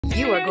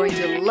You are going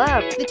to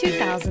love the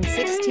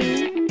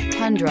 2016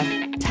 Tundra.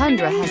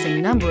 Tundra has a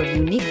number of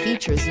unique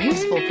features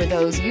useful for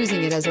those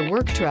using it as a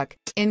work truck,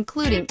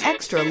 including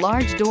extra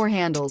large door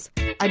handles,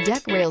 a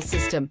deck rail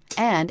system,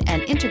 and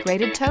an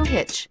integrated tow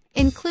hitch.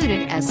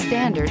 Included as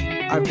standard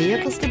are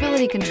vehicle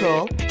stability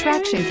control,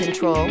 traction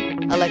control,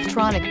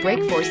 electronic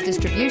brake force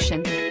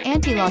distribution,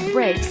 anti-lock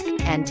brakes,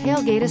 and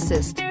tailgate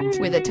assist.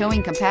 With a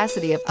towing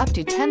capacity of up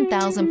to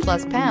 10,000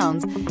 plus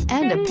pounds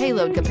and a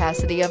payload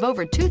capacity of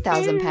over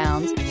 2,000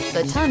 pounds,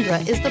 the Tundra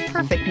is the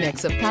perfect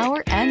mix of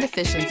power and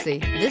efficiency.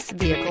 This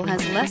vehicle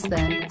has less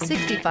than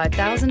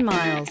 65,000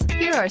 miles.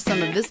 Here are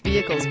some of this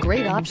vehicle's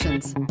great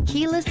options: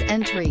 keyless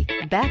entry,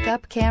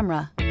 backup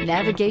camera,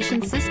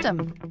 navigation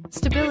system,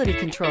 stability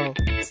control,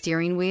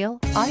 steering wheel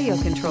audio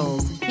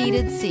controls,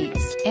 heated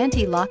seats,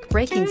 anti-lock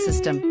braking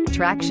system,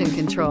 traction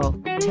control,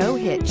 tow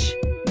hitch,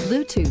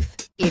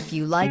 Bluetooth. If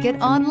you like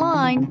it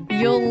online,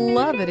 you'll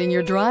love it in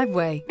your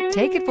driveway.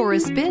 Take it for a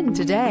spin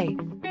today.